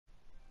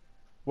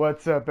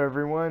What's up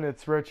everyone,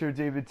 it's Retro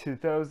David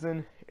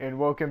 2000 and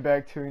welcome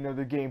back to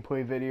another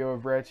gameplay video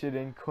of Ratchet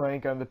and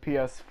Clank on the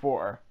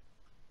PS4.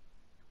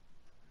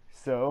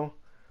 So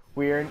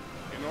we are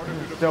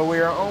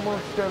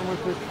almost done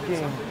with this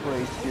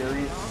gameplay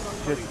series.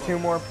 Just two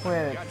more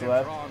planets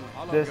left.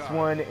 This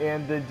one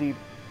and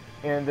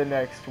the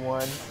next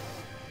one.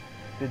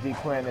 The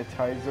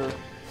deplanetizer.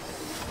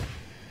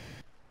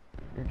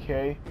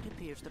 Okay.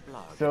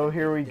 So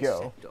here we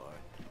go.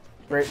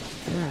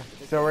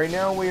 So right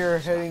now we are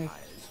heading.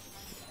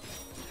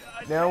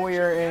 Now we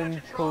are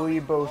in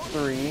Kalebo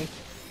 3,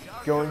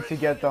 going to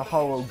get the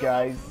hollow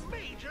guys.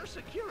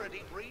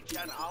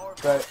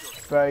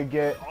 By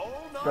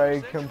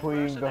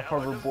completing the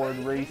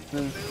hoverboard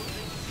races.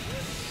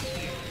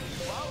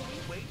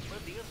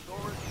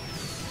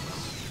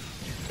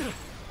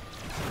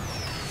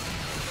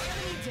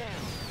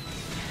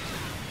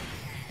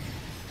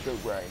 The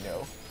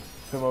Rhino,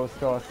 the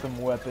most awesome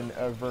weapon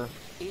ever.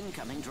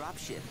 Incoming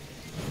dropship.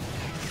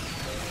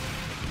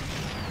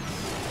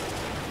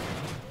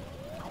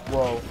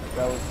 Whoa,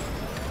 that was...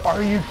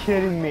 Are you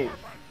kidding me?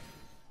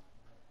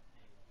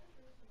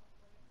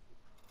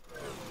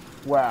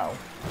 Wow.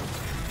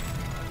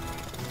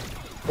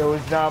 It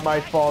was not my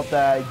fault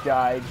that I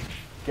died,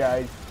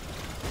 guys.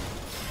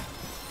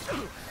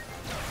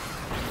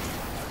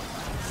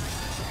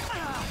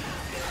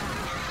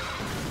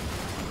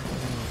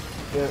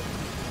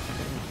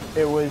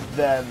 It was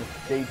them.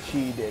 They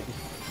cheated.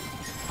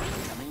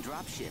 Incoming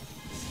dropship.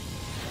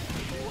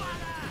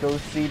 Those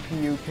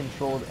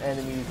CPU-controlled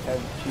enemies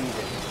have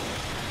cheated.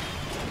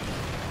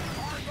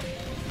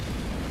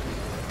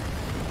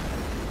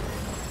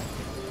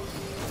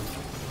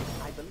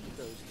 I believe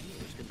those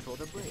users control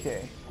the bridge.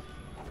 Okay.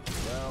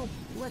 Well,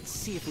 let's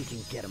see if we can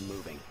get them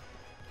moving.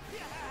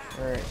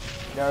 Alright,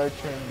 now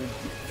it's turn to...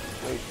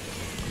 Wait.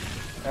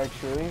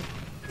 Actually,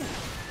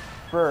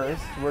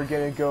 first, we're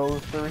gonna go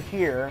through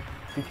here,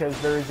 because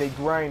there is a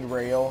grind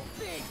rail.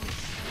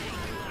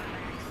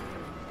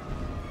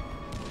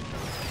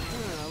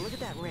 Look at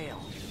that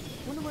rail.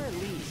 Wonder where it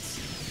leads.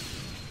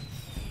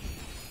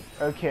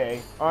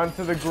 Okay,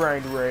 onto the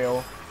grind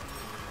rail.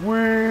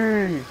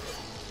 Whee!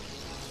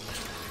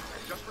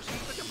 Just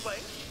received a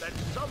complaint that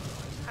someone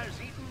has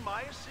eaten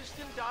my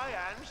assistant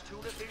Diane's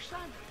tuna fish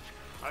sandwich.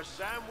 A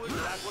sandwich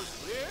that was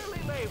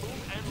clearly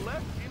labeled and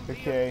left in the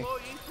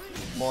employee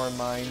fridge. More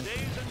mine.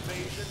 Today's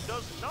invasion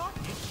does not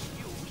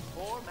excuse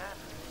poor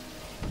manners.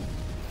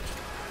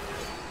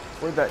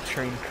 Where'd that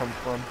train come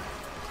from?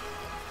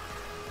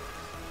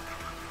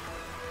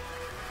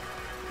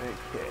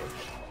 Okay.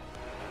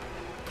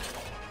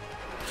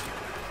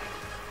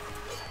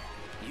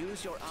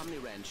 Use your Omni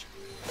wrench.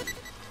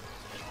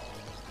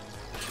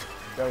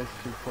 That was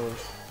too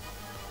close.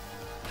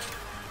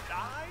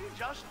 I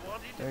just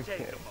wanted to take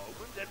a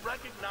moment and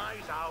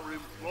recognize our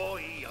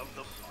employee of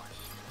the month.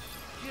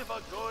 Give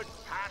a good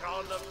pat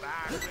on the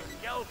back to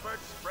Gelford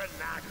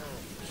Spranackle.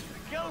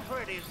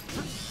 Gelford is...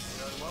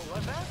 what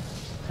was that?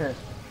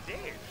 He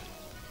did.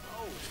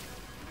 Oh.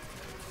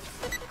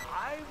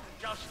 I've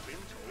just been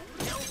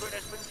told Gelford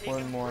has been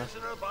taken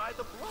prisoner by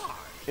the Blood.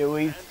 It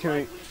leads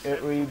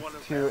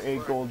to a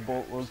gold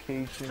bolt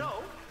location.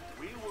 So,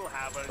 we will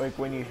have a like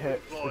when you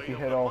hit, if you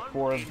hit all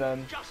four of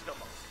them. Just a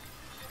moment.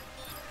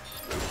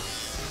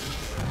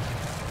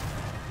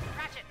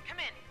 Ratchet, come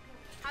in.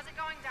 How's it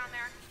going down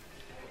there?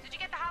 Did you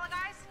get the hollow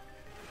guys?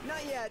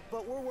 Not yet,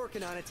 but we're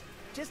working on it.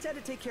 Just had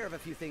to take care of a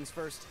few things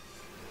first.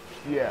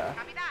 Yeah.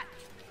 Copy that.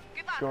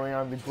 Good luck. Going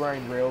on the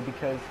grind rail,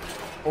 because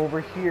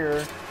over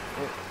here,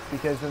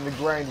 because in the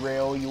grind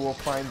rail you will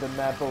find the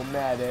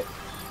map-o-matic.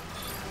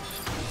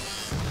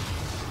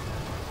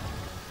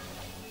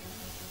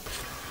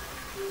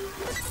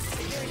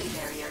 Security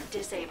barrier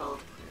disabled.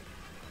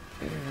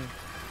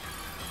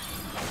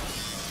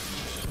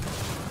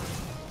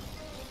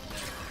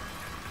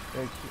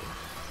 Thank you.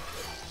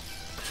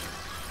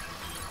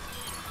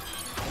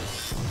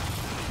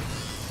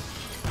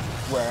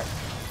 Whack.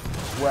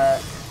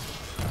 Whack.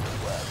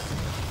 Whack.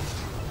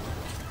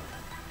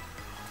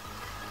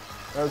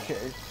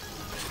 Okay.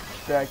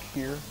 Back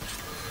here.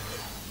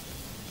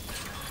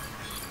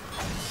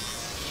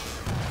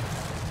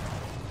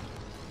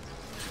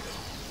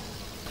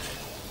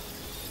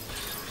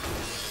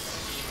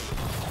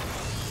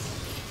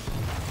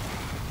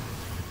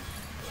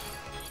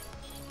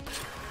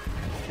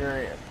 Here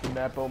I am, the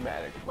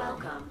map-o-matic.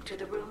 Welcome to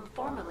the room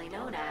formerly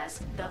known as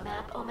the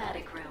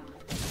Map-O-Matic Room.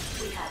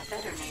 We have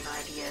better name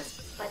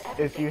ideas, but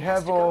everything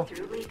has to go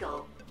through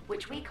legal,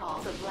 which we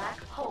call the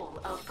Black Hole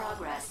of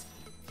Progress.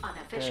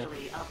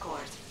 Unofficially, of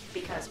course,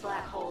 because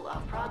Black Hole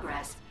of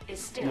Progress is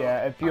still...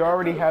 Yeah, if you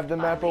already have the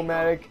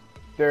map-o-matic,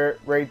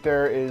 right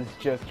there is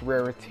just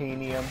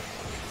raritanium.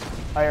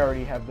 I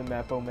already have the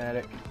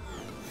map-o-matic.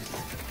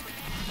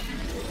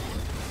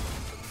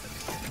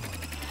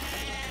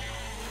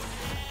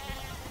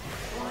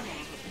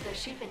 The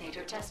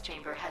sheepinator test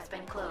chamber has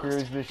been closed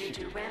Here's the due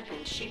to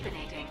rampant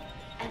sheepinating.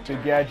 The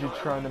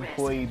Gadgetron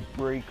employee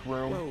break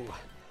room. Whoa.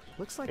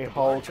 Looks like A the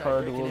hall bar tried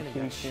card breaking in and got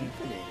location.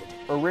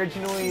 sheepinated.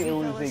 Originally, it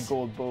was a Fellas?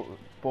 gold bolt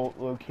bolt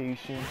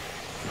location.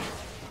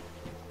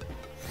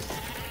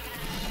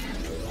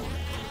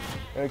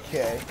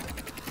 Okay.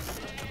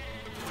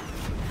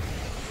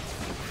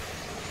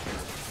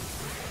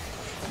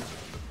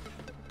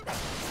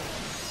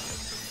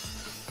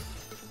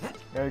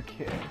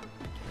 Okay.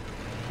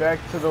 Back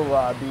to the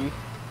lobby.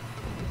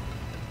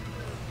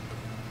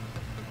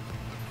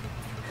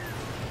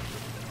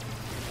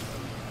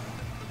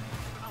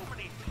 How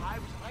many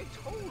times I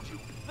told you,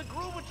 the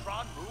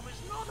Groovatron room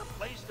is not a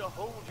place to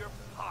hold your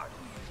party.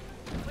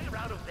 Clear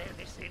out of there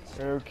this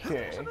instant. Okay.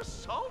 There's an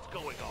assault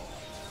going on.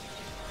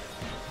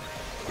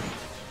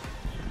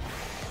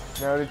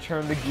 Now to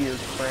turn the gear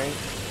crank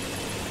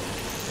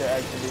to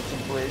activate the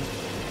bridge.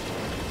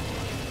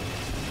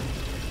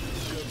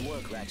 Good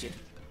work, Ratchet.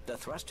 The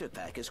thruster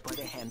pack is quite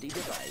a handy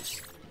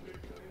device.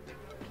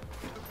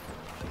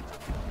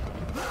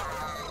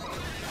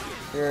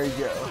 There we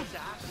go.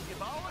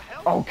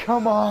 Oh,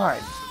 come on!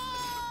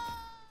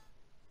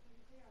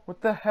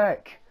 What the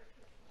heck?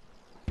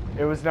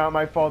 It was not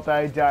my fault that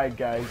I died,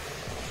 guys.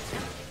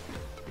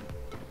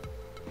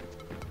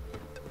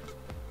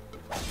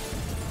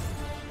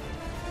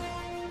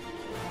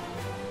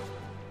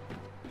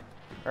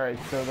 Alright,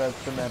 so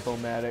that's the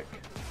map-o-matic.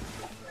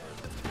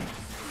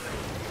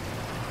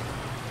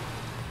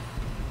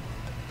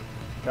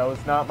 That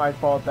was not my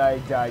fault that I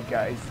died,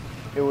 guys.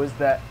 It was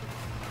that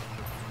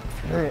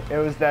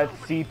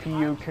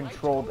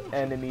CPU-controlled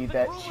enemy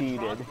that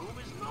cheated. The room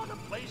is not a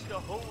place to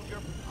hold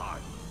your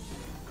party.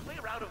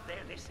 Clear out of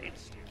there this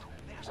instant.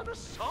 There's an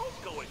assault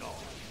going on.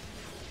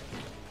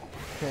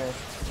 Okay.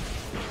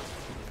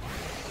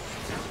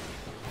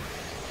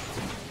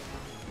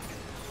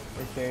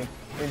 Okay,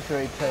 into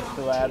a test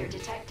lab.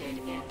 Detected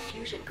in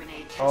fusion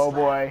grenade test Oh lab.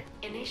 boy.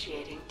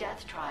 Initiating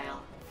death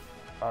trial.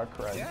 Oh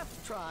crud.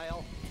 Death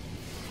trial.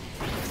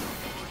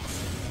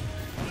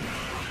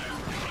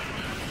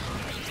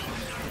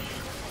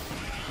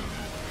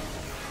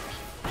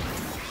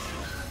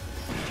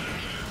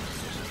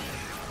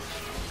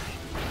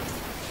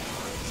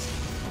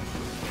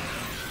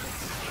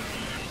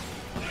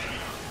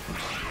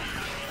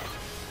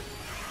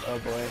 Oh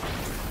boy.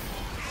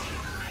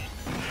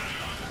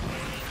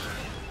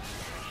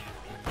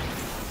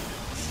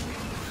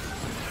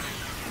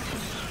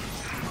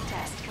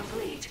 Test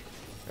complete.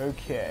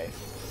 Okay.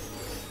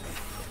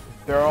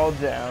 They're all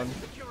down.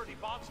 Security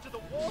box to the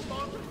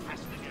warmonger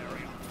testing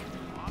area.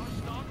 Our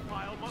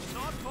stockpile must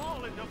not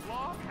fall into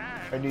block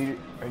hands.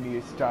 I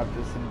need to stop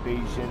this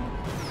invasion.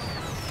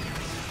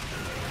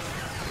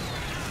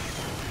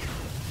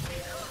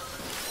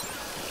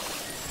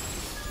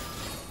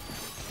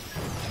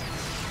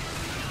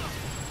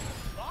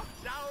 Lock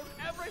down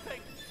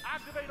everything.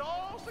 Activate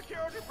all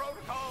security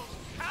protocols.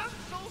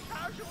 Cancel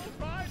Casual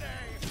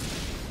Friday.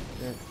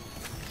 Yeah.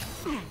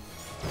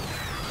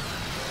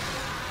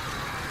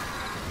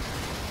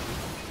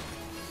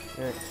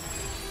 Yeah.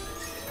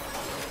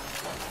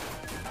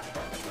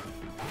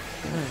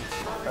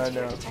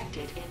 Volunteer no.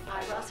 detected in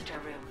Pyrocitor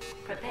room.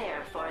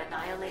 Prepare for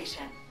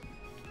annihilation.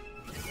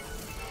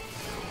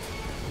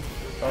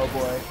 Oh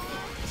boy.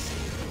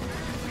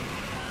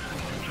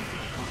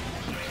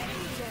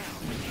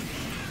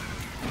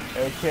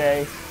 Okay.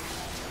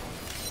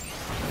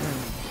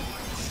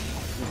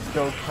 It's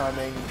still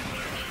coming.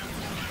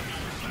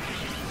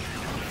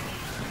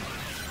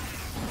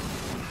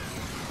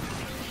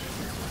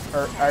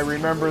 I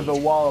remember the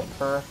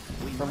Walloper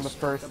from the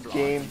first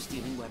game.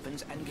 Stealing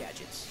weapons and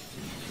gadgets.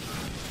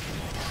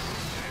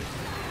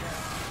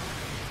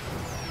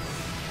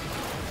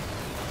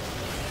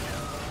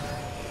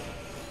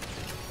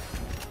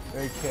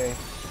 Okay.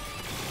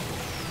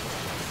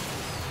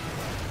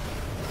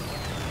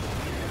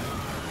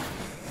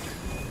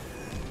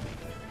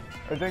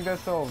 I think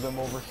that's all of them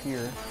over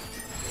here.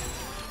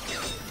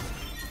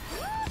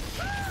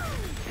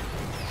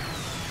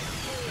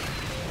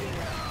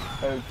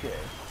 Okay.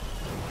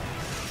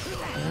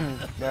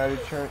 Now to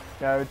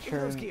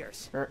turn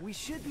Gears. We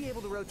should be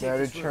able to rotate now to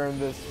this room. turn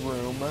this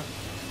room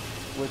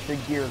with the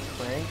gear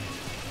crank.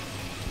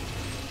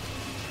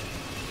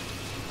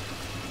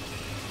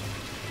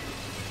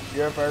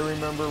 Yep, I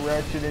remember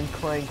Ratchet and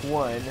Clank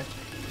 1.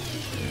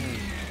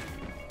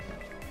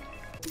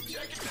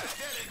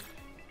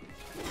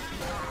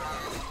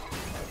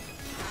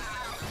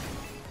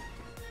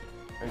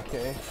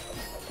 Okay.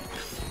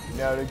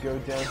 Now to go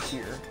down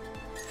here.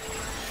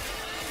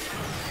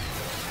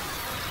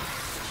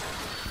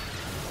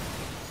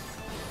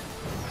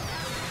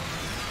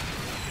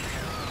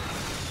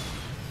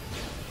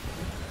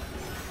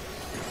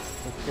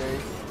 Okay.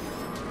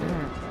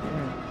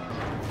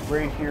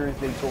 Right here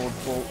is a gold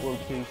bolt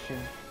location.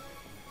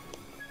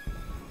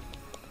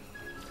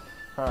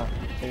 Huh, I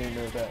didn't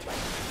know that.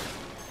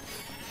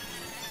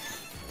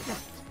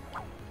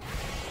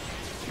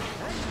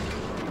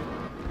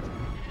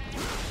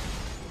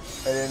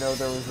 I didn't know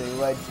there was a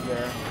ledge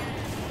there.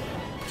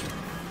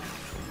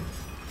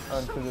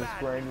 Onto this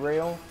grind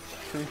rail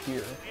to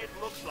here. It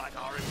looks like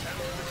our attempt to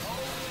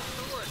hold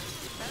the work.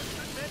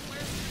 Let's admit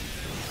we're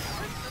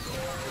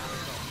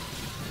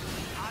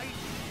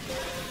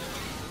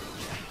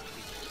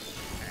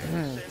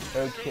Okay.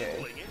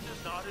 Disabling it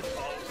does not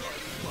involve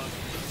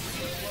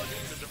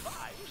unplugging the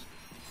device.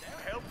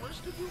 They're helpless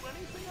to do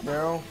anything about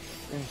No,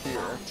 in here.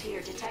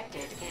 Volunteer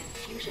detected in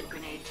fusion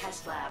grenade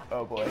test lab.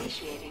 Oh boy.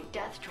 Initiating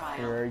death trial.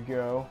 Here I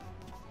go.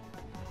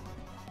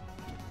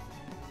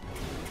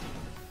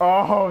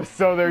 Oh,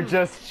 so they're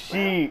just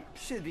sheep.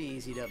 Should be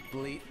easy to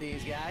bleat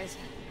these guys.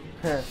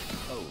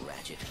 Oh,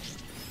 Ratchet.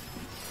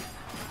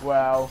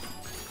 Wow.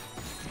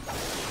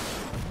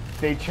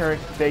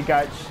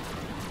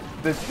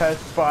 The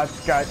test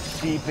spots got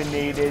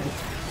sheepinated.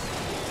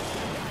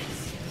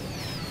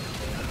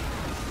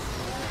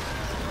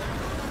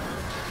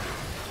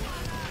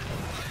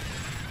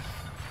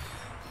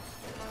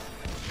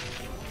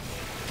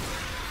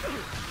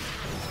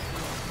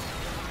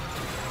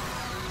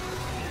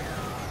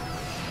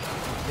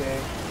 Okay.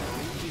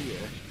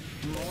 Here.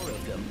 More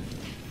of them.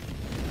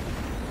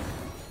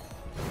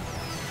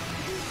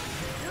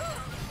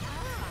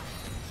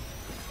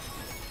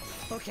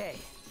 Okay,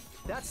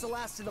 that's the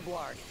last of the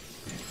blarg.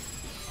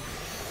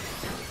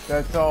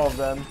 That's all of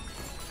them.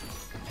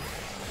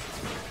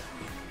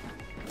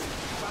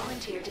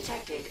 Volunteer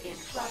detected in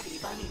Fluffy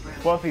Bunny Room.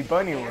 Fluffy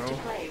Bunny Prepare to Room.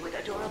 play with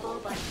adorable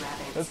bunny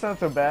rabbits. That's not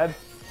so bad.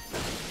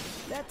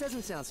 That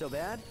doesn't sound so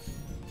bad.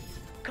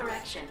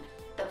 Correction.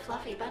 The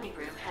Fluffy Bunny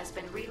Room has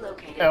been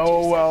relocated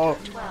Oh, to well.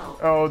 Sector 12.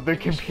 Oh, the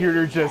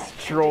computer Initiating just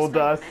test and trolled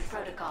us. dismemberment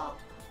Protocol.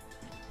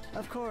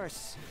 Of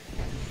course.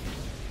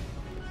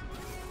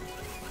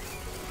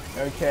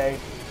 Okay.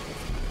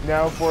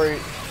 Now for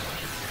it.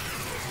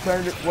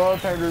 Time to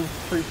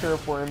prepare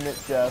for imminent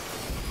death.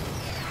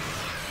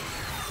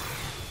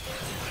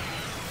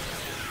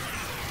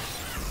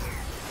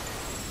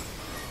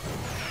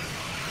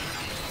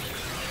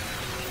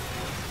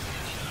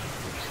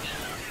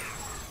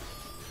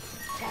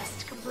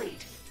 Test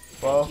complete.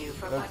 Well, Thank you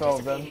for that's all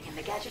of them. participating in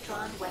the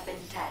Gadgetron weapon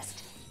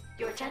test.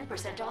 Your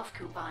 10% off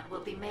coupon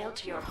will be mailed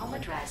to your home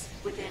address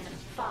within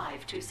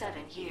 5 to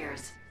 7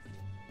 years.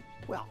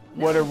 Well,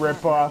 What now a that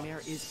that ripoff.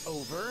 nightmare is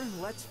over.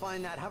 Let's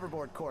find that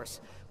hoverboard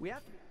course. We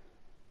have.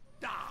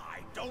 I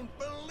don't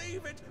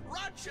believe it!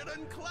 Ratchet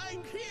and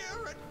Clank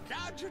here at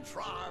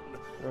Gadgetron!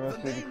 That's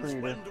The the name's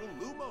creator. Wendell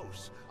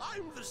Lumos.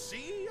 I'm the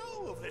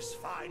CEO of this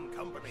fine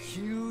company.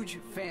 Huge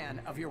fan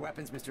of your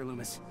weapons, Mr.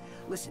 Loomis.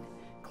 Listen,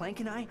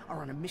 Clank and I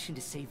are on a mission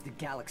to save the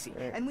galaxy,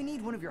 and we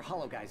need one of your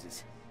hollow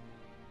guyses.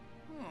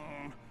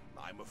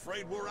 I'm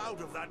afraid we're out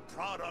of that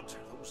product.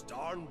 Those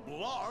darn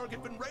blarg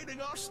have been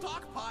raiding our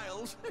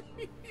stockpiles.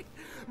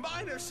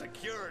 Minor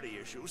security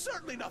issue,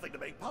 certainly nothing to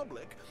make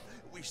public.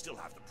 We still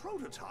have the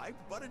prototype,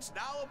 but it's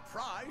now a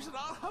prize in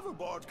our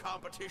hoverboard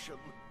competition.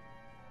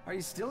 Are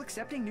you still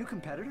accepting new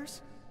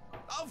competitors?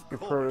 Of The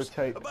course,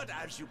 prototype. but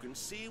as you can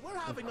see, we're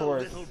having a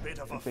course, little bit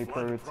of a it's a flood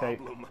prototype.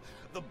 problem.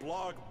 The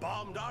blarg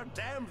bombed our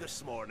dam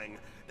this morning.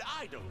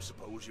 I don't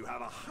suppose you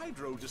have a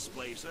hydro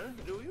displacer,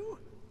 do you?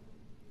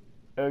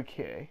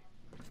 Okay.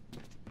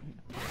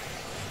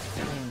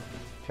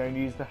 Time to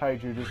use the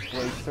hydro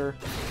displacer.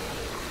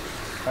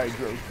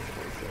 Hydro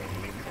displacer.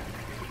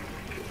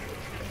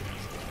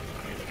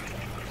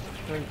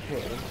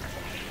 Okay.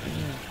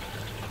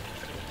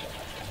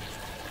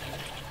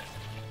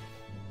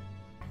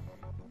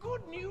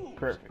 Good news.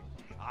 Perfect.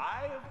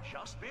 I have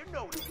just been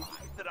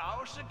notified that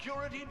our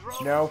security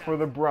drone. Now for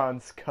the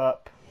bronze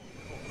cup.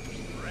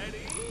 Ready,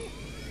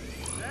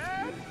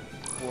 set,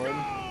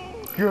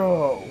 One,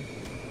 go!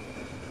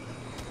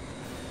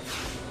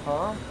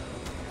 Huh?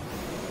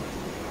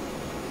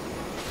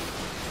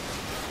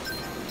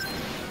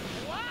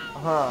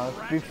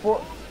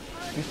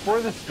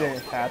 Before this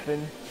didn't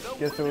happen,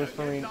 guess it was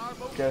from an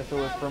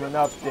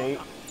update.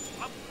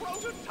 a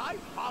prototype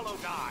hollow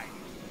guy.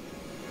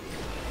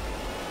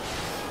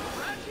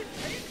 Ratchet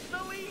takes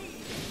the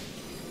lead.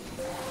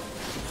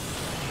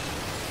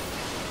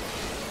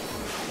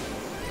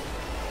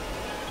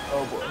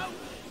 Oh boy. Ouch,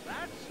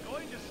 that's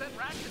going to send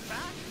Ratchet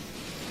back.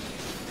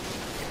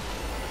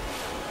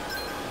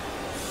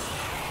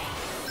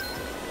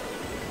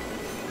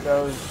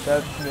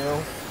 That's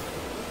new.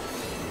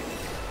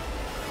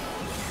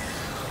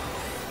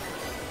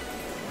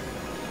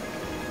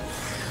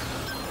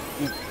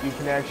 You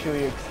can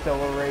actually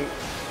accelerate.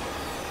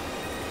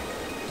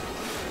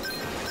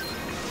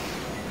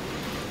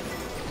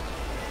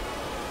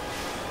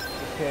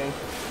 Okay,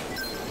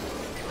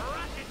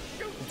 Ratchet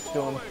shoots it's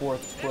still in forward.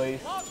 4th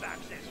place.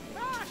 Axis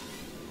fast.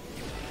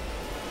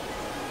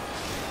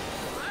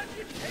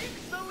 Ratchet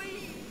takes the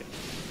lead.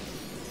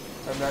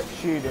 I'm not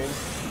cheating.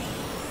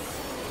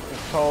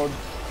 It's called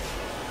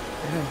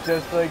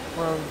just like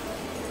from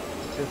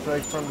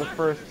the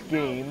first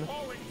game.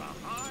 Falling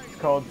behind. It's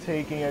called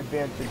taking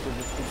advantage of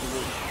the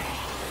situation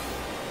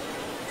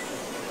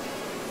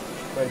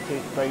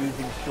by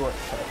using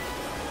shortcuts.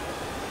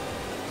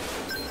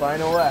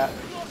 Final lap.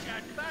 Look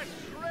at that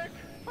trick!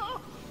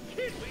 Oh,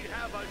 kid, we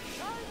have a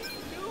shiny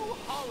new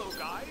hollow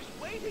guys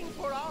waiting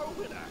for our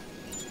winner.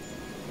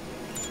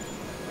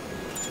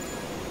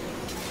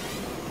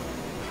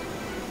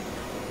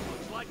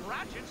 Looks like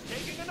Ratchet's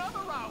taking another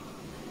route.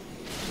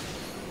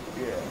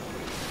 Yeah.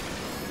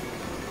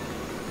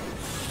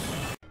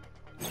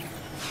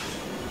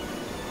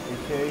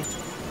 Okay.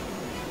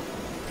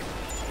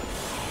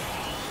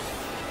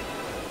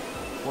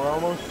 We're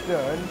almost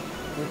done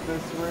with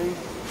this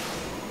race.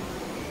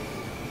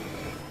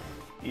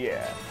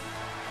 Yeah.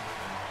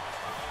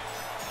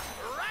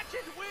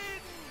 Ratchet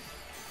wins!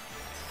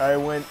 I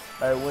win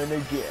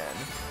again.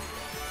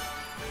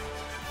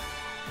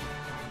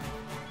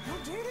 You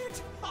did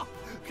it! Oh,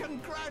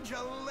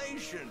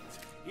 congratulations!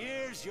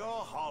 Here's your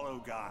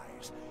holo,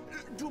 guys.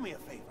 Do me a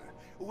favor.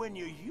 When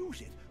you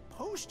use it,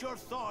 post your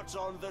thoughts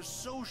on the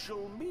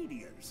social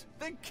medias.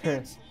 The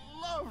kids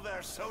love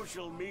their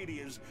social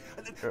medias.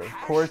 Of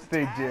course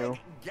they do.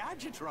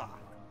 Gadgetron.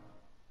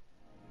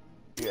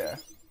 Yeah.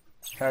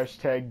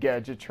 Hashtag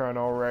Gadgetron,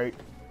 alright.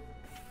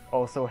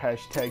 Also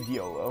hashtag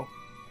YOLO.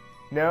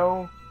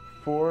 Now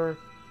for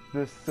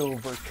the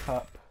silver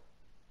cup.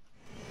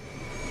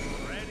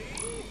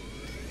 Ready,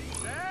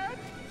 set,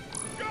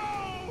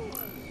 go!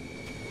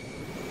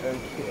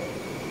 Okay.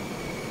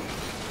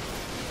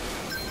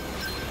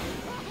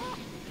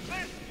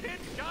 This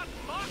kid's got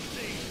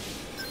moxie!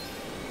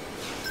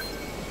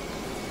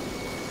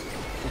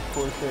 Of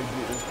course I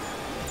do.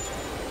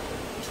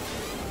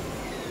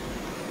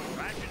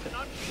 Ratchet's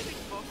not cheating,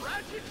 but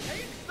Ratchet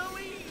takes the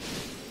lead!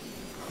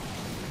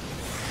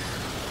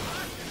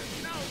 Ratchet is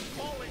now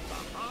falling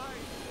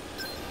behind!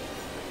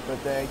 But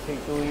then I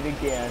take the lead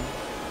again.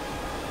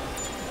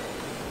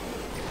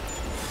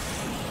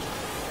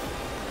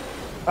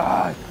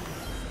 Ah!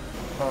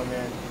 Oh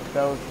man,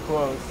 that was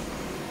close.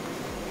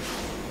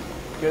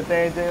 Good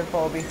thing I didn't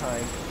fall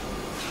behind.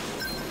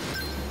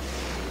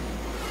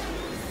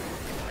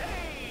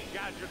 Hey,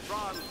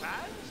 Gadgetron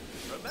fans!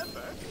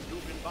 Remember, you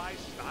can buy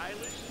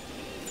stylish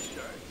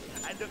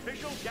t-shirts and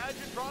official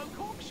Gadgetron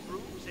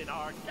corkscrews in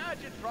our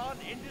Gadgetron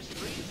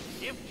Industries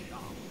gift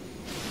shop.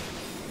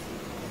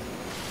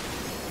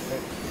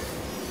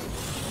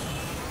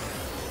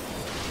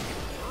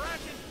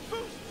 Ratchet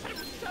boosts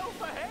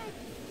himself ahead!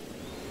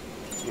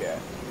 Yeah,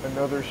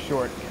 another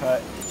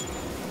shortcut.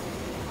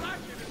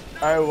 Ratchet is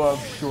now I love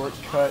falling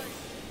shortcuts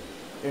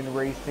behind. in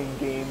racing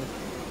games.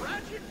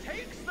 Ratchet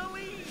takes the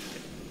lead!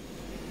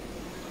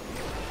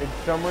 In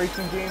some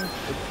racing games,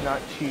 it's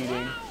not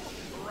cheating.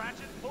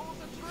 Ratchet pulls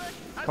a trick!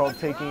 It's called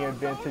taking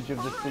advantage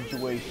of the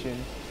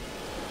situation.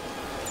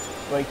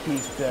 Like he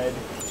said,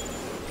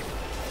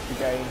 the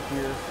guy in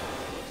here.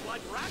 Looks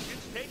like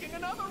Ratchet's taking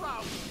another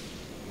route!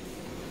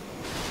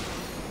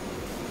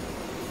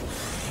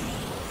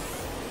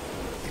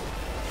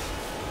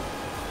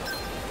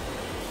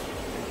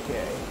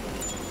 Okay.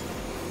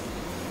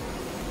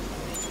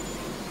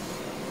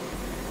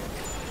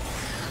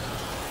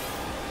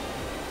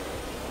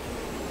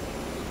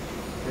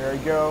 There I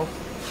go.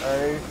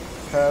 I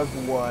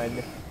have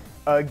won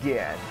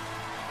again.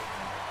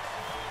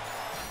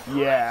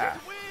 Yeah.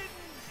 Ratchet wins!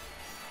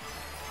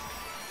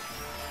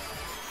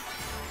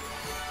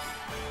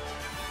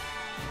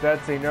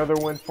 That's another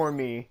one for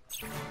me.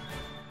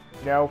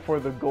 Now for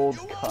the gold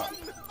You cup. won!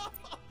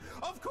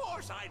 Of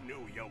course I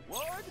knew you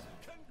would!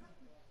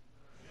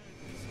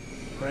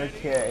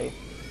 Okay.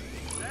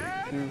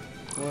 Set, 2,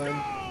 1,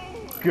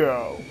 go!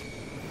 go.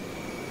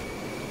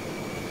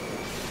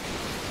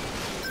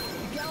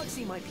 The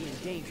galaxy might be in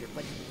danger,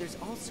 but there's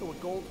also a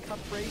gold cup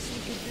race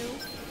we could do.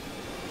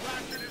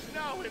 Ratchet is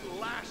now in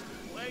last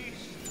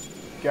place.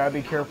 Gotta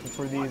be careful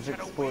for these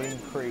exploding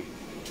crates.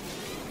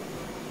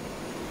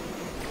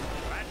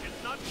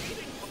 Ratchet's not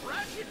cheating, but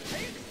Ratchet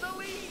takes the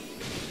lead.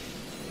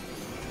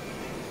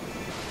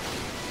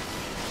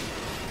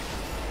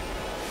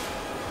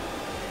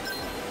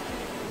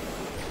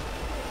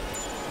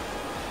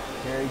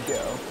 There you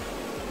go.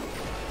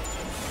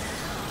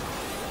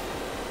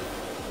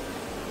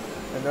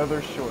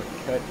 Another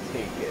shortcut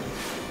taken.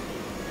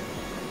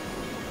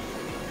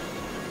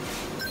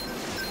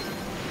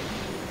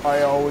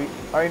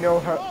 I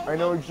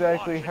know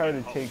exactly how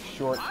to take I'd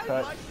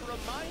shortcuts. like to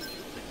remind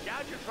you that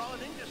Gadgetron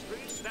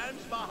Industries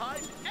stands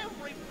behind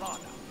every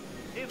product.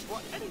 If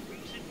for any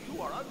reason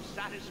you are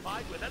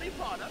unsatisfied with any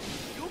product,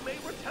 you may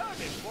return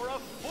it for a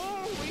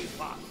full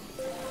refund.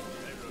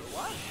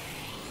 What?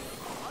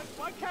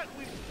 Why can't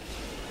we?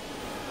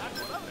 That's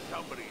what other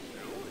companies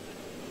do.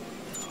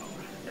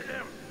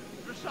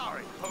 Oh,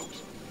 sorry, folks.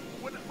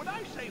 When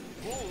I say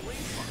full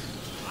refund,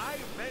 I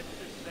meant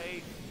to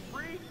say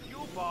free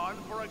coupon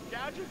for a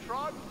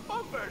Gadgetron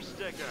bumper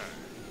sticker.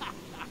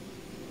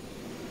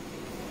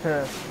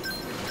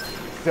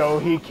 So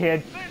you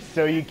can't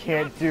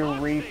do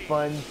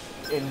refunds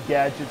in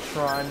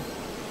Gadgetron.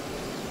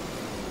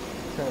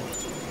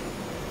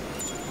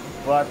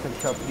 Lots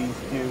of companies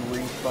do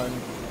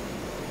refunds.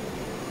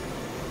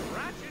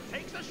 Ratchet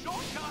takes a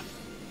shortcut.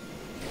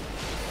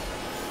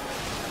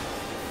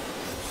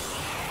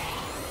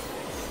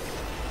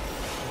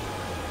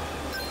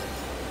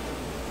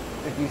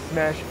 If you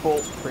smash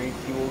bolt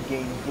crates, you will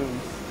gain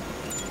boost.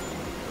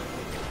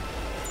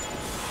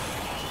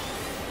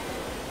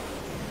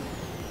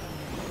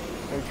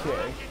 Okay.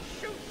 Ratchet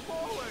shoots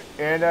forward.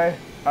 And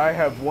I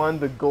have won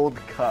the gold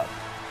cup.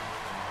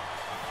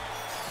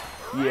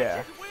 Yeah.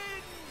 Ratchet wins.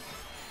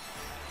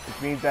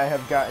 Which means I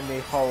have gotten a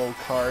hollow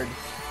card.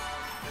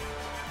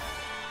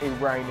 a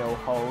Rhino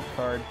holo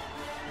card.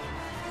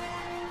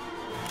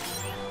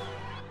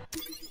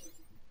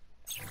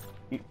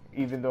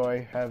 Even though I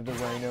have the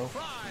Rhino.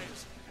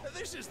 Surprise!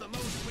 This is the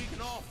most we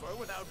can offer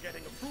without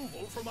getting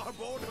approval from our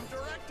board of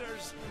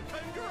directors.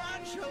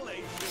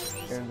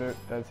 Congratulations! And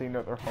that's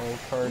another holo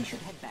card. We should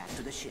head back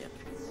to the ship.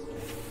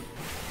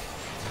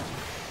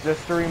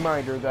 Just a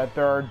reminder that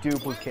there are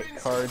duplicate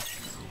cards,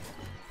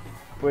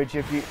 which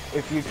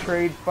if you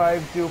trade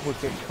 5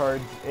 duplicate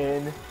cards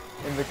in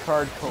the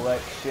card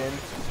collection,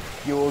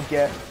 you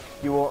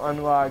will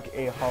unlock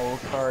a holo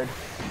card.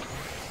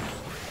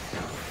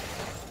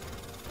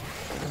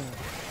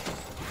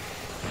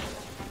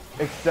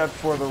 Except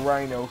for the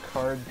Rhino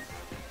cards.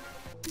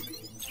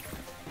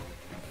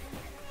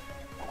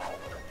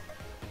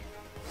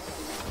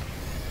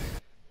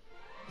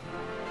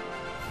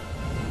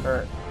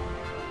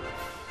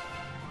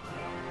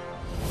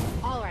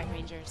 Alright,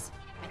 Rangers.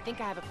 I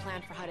think I have a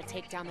plan for how to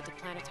take down the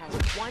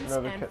Deplanetizer once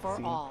and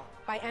for all.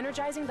 By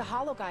energizing the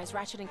holo guys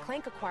Ratchet and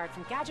Clank acquired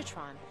from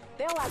Gadgetron,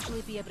 they'll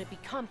actually be able to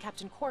become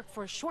Captain Quark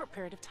for a short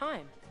period of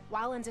time.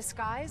 While in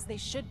disguise, they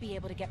should be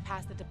able to get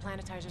past the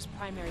Deplanetizer's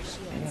primary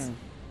shields.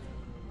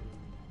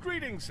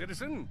 Greetings,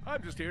 citizen.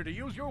 I'm just here to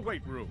use your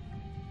weight room.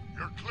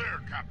 You're clear,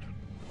 Captain.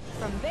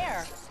 From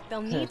there,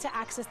 they'll need to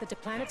access the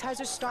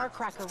Deplanetizer's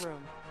Starcracker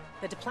room.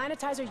 The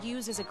Deplanetizer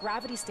uses a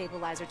gravity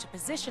stabilizer to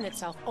position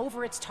itself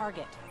over its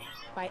target.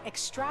 By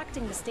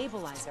extracting the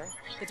stabilizer,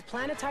 the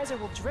Deplanetizer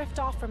will drift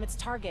off from its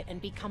target and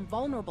become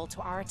vulnerable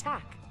to our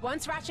attack.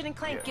 Once Ratchet and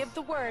Clank give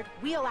the word,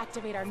 we'll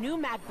activate our new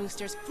Mad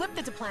Boosters, flip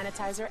the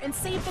Deplanetizer, and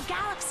save the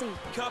galaxy!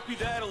 Copy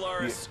that,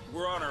 Alaris.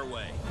 We're on our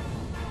way.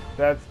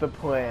 That's the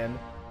plan.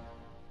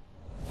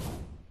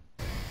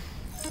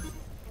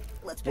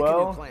 Let's pick a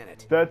new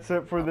planet. That's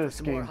it for Up for this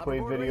some more gameplay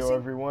hoverboard video, racing?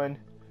 everyone.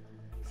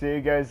 See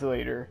you guys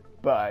later.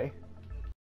 Bye.